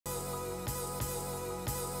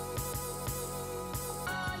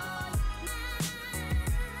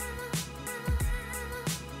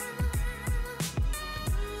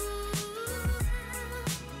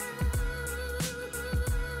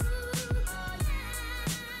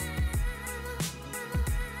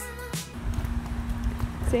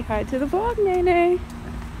Say hi to the vlog, Nene.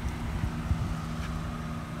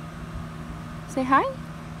 Say hi?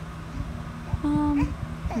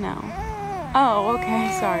 No. Oh,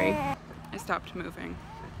 okay, sorry. I stopped moving.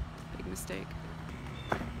 Big mistake.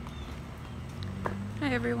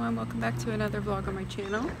 Hi everyone, welcome back to another vlog on my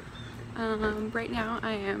channel. Right now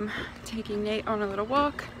I am taking Nate on a little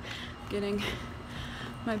walk, getting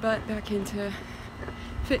my butt back into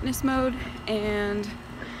fitness mode, and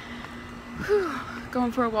going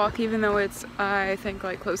for a walk even though it's I think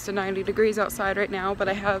like close to 90 degrees outside right now, but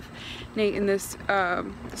I have Nate in this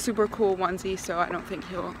super cool onesie, so I don't think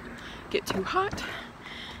he'll get too hot,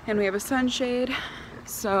 and we have a sunshade.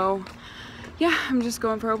 So yeah, I'm just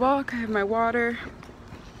going for a walk. I have my water,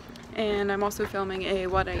 and I'm also filming a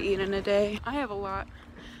what I eat in a day. I have a lot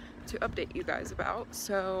to update you guys about,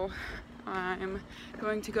 so I'm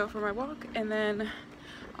going to go for my walk and then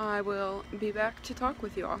I will be back to talk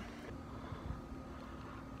with you all.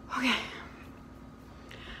 Okay,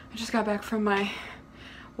 I just got back from my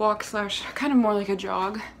walk slash kind of more like a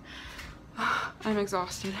jog. I'm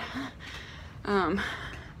exhausted. I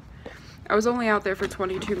was only out there for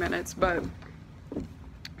 22 minutes, but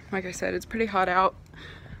like I said, it's pretty hot out.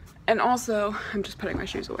 And also, I'm just putting my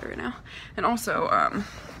shoes away right now. And also,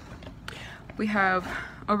 we have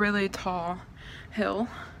a really tall hill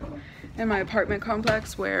in my apartment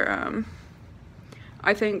complex where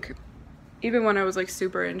I think even when I was like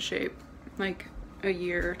super in shape, like a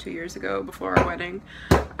year or 2 years ago before our wedding,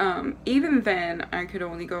 even then I could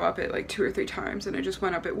only go up it like 2 or 3 times, and I just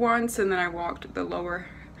went up it once, and then I walked the lower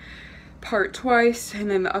part twice and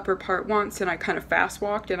then the upper part once, and I kind of fast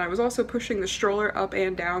walked, and I was also pushing the stroller up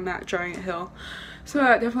and down that giant hill, so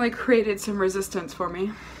that definitely created some resistance for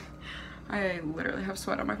me. I literally have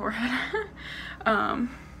sweat on my forehead. And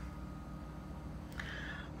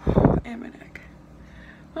my neck.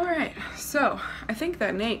 Alright, so I think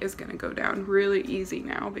that Nate is gonna go down really easy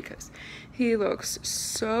now because he looks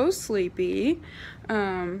so sleepy.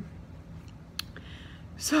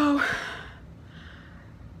 So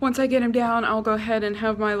once I get him down, I'll go ahead and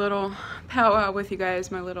have my little powwow with you guys.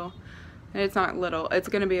 It's not little, it's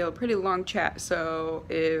gonna be a pretty long chat, so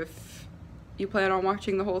if you plan on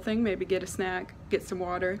watching the whole thing, maybe get a snack, get some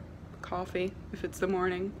water, coffee if it's the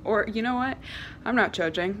morning, or you know what, I'm not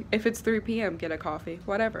judging. If it's 3 p.m. get a coffee,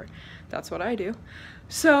 whatever. That's what I do.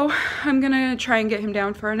 So I'm gonna try and get him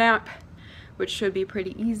down for a nap, which should be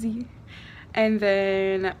pretty easy, and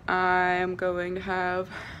then I'm going to have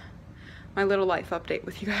my little life update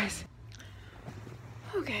with you guys.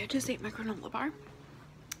 Okay, I just ate my granola bar,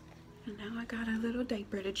 and now I got a little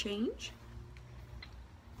diaper to change,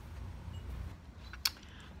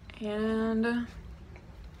 and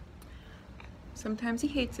sometimes he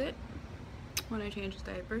hates it when I change his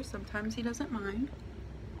diapers, sometimes he doesn't mind.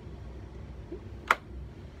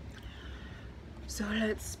 So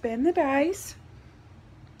let's spin the dice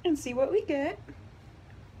and see what we get.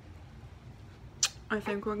 I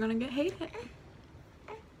think we're gonna get hate it.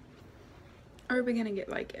 Or are we gonna get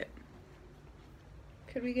like it?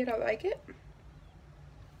 Could we get a like it?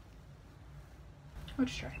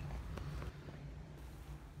 Let's try.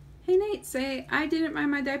 Hey Nate, say, I didn't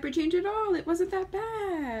mind my diaper change at all. It wasn't that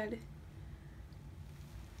bad.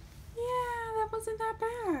 Yeah, that wasn't that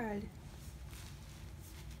bad.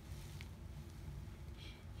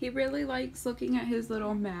 He really likes looking at his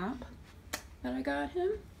little map that I got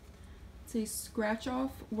him. It's a scratch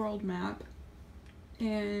off world map,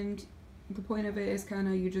 and the point of it is kind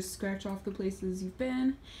of you just scratch off the places you've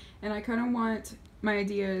been, and I kind of want, my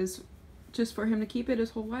idea is just for him to keep it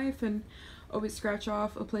his whole life and always scratch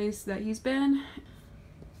off a place that he's been.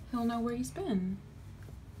 He'll know where he's been,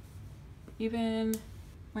 even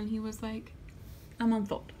when he was like a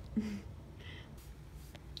month old.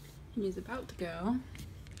 He's about to go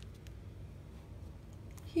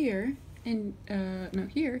here in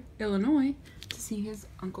Illinois to see his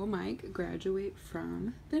Uncle Mike graduate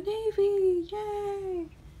from the Navy. Yay!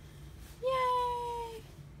 Yay!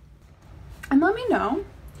 And let me know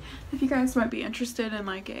if you guys might be interested in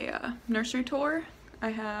like a nursery tour.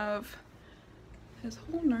 I have his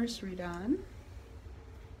whole nursery done,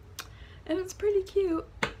 and it's pretty cute.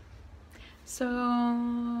 So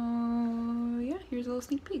yeah, here's a little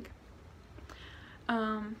sneak peek.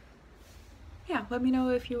 Yeah, let me know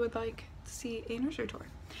if you would like to see a nursery tour.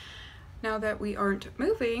 Now that we aren't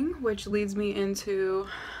moving, which leads me into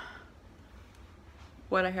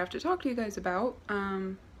what I have to talk to you guys about,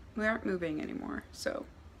 we aren't moving anymore, so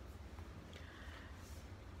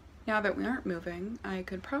now that we aren't moving, I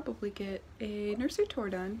could probably get a nursery tour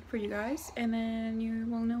done for you guys, and then you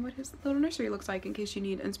will know what his little nursery looks like in case you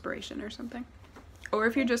need inspiration or something. Or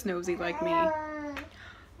if you're just nosy like me.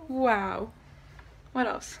 Wow. What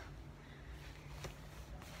else?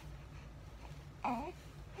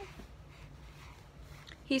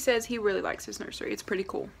 He says he really likes his nursery. It's pretty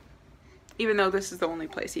cool. Even though this is the only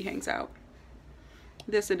place he hangs out.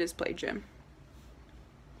 This and his play gym.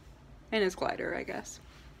 And his glider, I guess.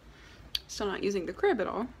 Still not using the crib at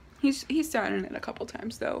all. He's sat in it a couple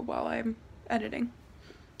times though while I'm editing.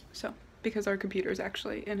 So, because our computer is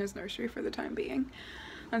actually in his nursery for the time being.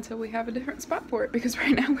 Until we have a different spot for it, because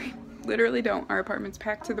right now we literally don't. Our apartment's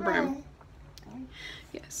packed to the brim.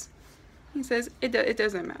 Yes. He says it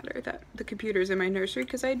doesn't matter that the computer's in my nursery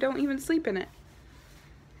because I don't even sleep in it.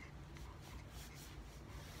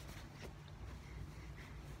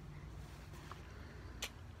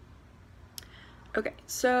 Okay,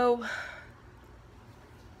 so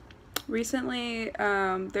recently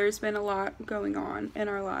there's been a lot going on in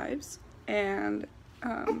our lives, and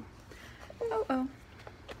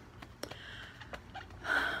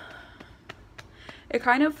it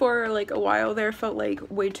kind of for like a while there felt like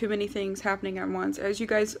way too many things happening at once. As you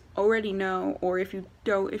guys already know, or if you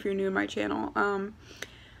don't, if you're new to my channel,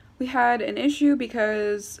 we had an issue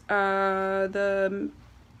because the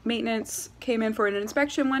maintenance came in for an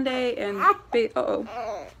inspection one day, and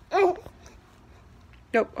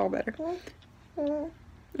nope, all better.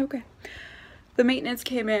 Okay. The maintenance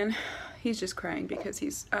came in. He's just crying because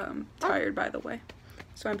he's tired, by the way.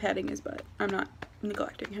 So I'm patting his butt. I'm not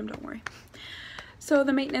neglecting him, don't worry. So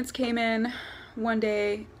the maintenance came in one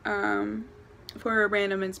day for a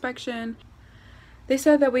random inspection. They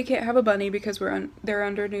said that we can't have a bunny because they're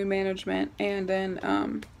under new management, and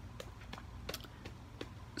then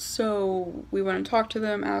so we went and talked to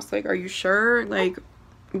them, asked like, are you sure? Like,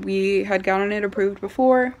 we had gotten it approved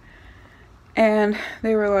before, and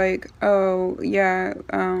they were like, oh yeah,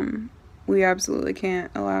 we absolutely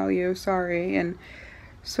can't allow you, sorry. And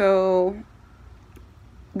so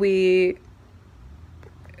we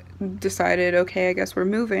decided, okay, I guess we're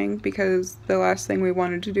moving, because the last thing we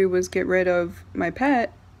wanted to do was get rid of my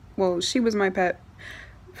pet. Well, she was my pet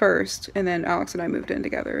first, and then Alex and I moved in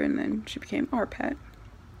together, and then she became our pet.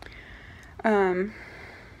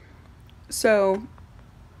 So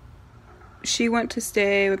she went to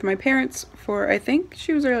stay with my parents for, I think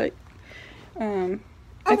she was there like,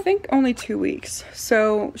 I think only 2 weeks.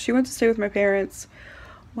 So she went to stay with my parents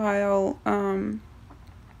while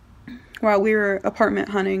we were apartment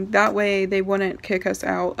hunting. That way they wouldn't kick us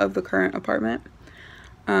out of the current apartment.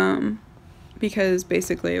 Because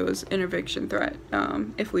basically it was an eviction threat,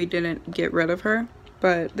 if we didn't get rid of her.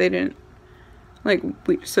 But they didn't, like,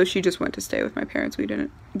 so she just went to stay with my parents. We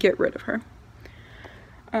didn't get rid of her.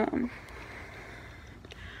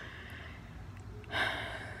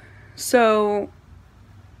 So,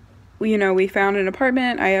 you know, we found an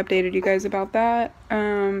apartment. I updated you guys about that.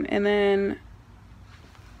 And then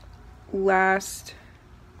last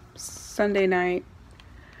Sunday night,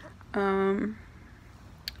 my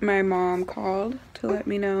mom called to let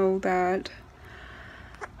me know that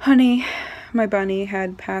Honey, my bunny,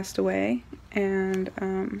 had passed away. And,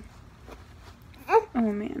 oh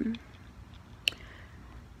man.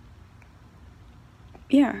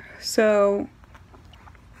 Yeah, so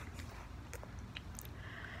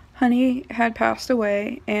Honey had passed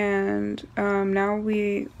away, and now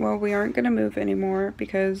we aren't gonna move anymore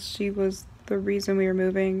because she was the reason we were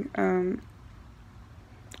moving, and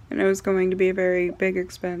it was going to be a very big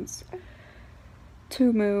expense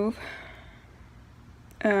to move.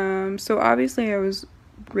 So obviously I was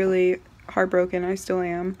really heartbroken. I still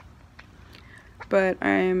am, but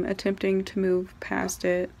I'm attempting to move past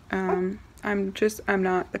it. I'm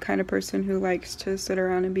not the kind of person who likes to sit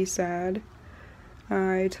around and be sad.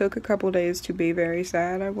 I took a couple days to be very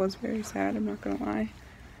sad. I was very sad, I'm not gonna lie.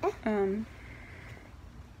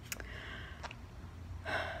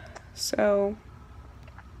 So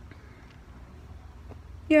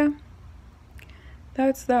yeah,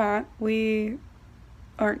 that's that. We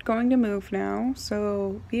aren't going to move now,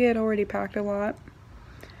 so we had already packed a lot.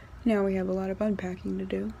 Now we have a lot of unpacking to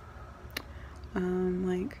do.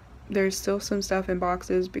 Like, there's still some stuff in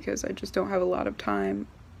boxes because I just don't have a lot of time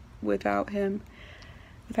without him,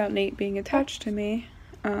 without Nate being attached to me,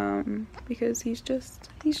 because he's just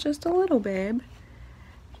a little babe.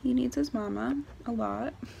 He needs his mama a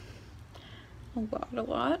lot.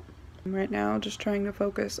 Right now, just trying to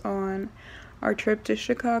focus on our trip to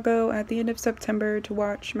Chicago at the end of September to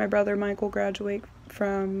watch my brother Michael graduate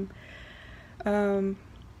from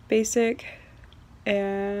basic,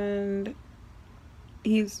 and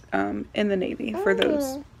he's in the Navy, for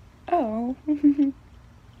those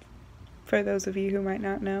for those of you who might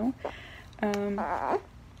not know.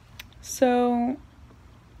 So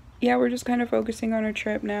yeah, we're just kind of focusing on our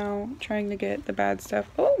trip now, trying to get the bad stuff.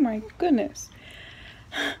 Oh my goodness.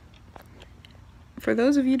 For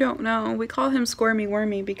those of you who don't know, we call him Squirmy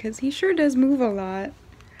Wormy because he sure does move a lot.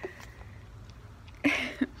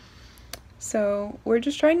 So we're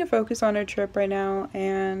just trying to focus on our trip right now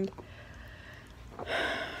and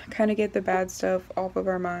kind of get the bad stuff off of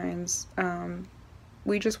our minds.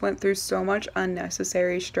 We just went through so much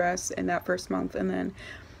unnecessary stress in that first month, and then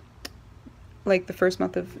like the first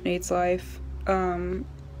month of Nate's life,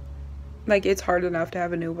 like it's hard enough to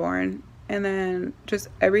have a newborn, and then just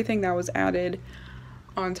everything that was added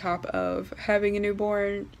on top of having a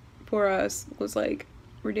newborn for us was like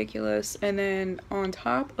ridiculous. And then on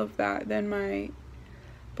top of that, then my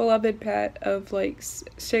beloved pet of like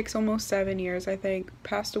 6, almost 7 years, I think,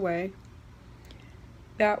 passed away.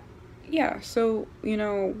 That, yeah, so, you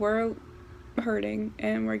know, we're hurting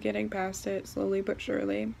and we're getting past it slowly but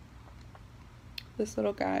surely. This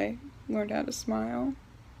little guy learned how to smile,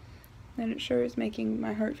 and it sure is making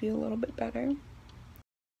my heart feel a little bit better.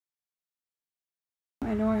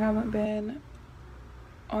 I know I haven't been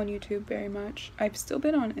on YouTube very much. I've still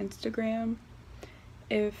been on Instagram.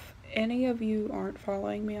 If any of you aren't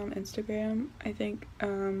following me on Instagram, I think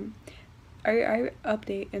I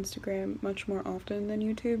update Instagram much more often than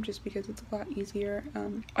YouTube just because it's a lot easier.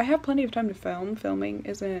 I have plenty of time to film. Filming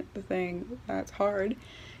isn't the thing that's hard.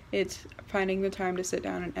 It's finding the time to sit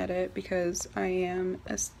down and edit because I am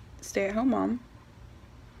a stay-at-home mom,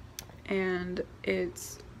 and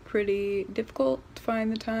it's pretty difficult to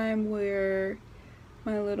find the time where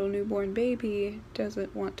my little newborn baby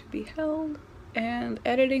doesn't want to be held. And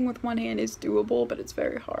editing with one hand is doable, but it's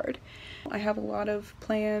very hard. I have a lot of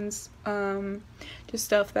plans, just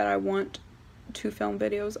stuff that I want to film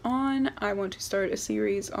videos on. I want to start a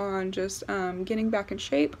series on just getting back in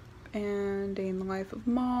shape and day in the life of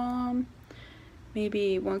mom.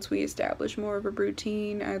 Maybe once we establish more of a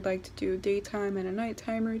routine, I'd like to do a daytime and a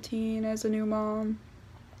nighttime routine as a new mom.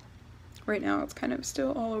 Right now it's kind of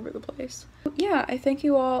still all over the place. Yeah, I thank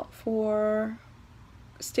you all for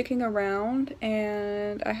sticking around,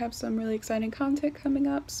 and I have some really exciting content coming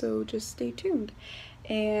up, so just stay tuned.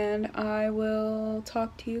 And I will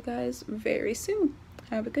talk to you guys very soon.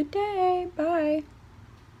 Have a good day. Bye.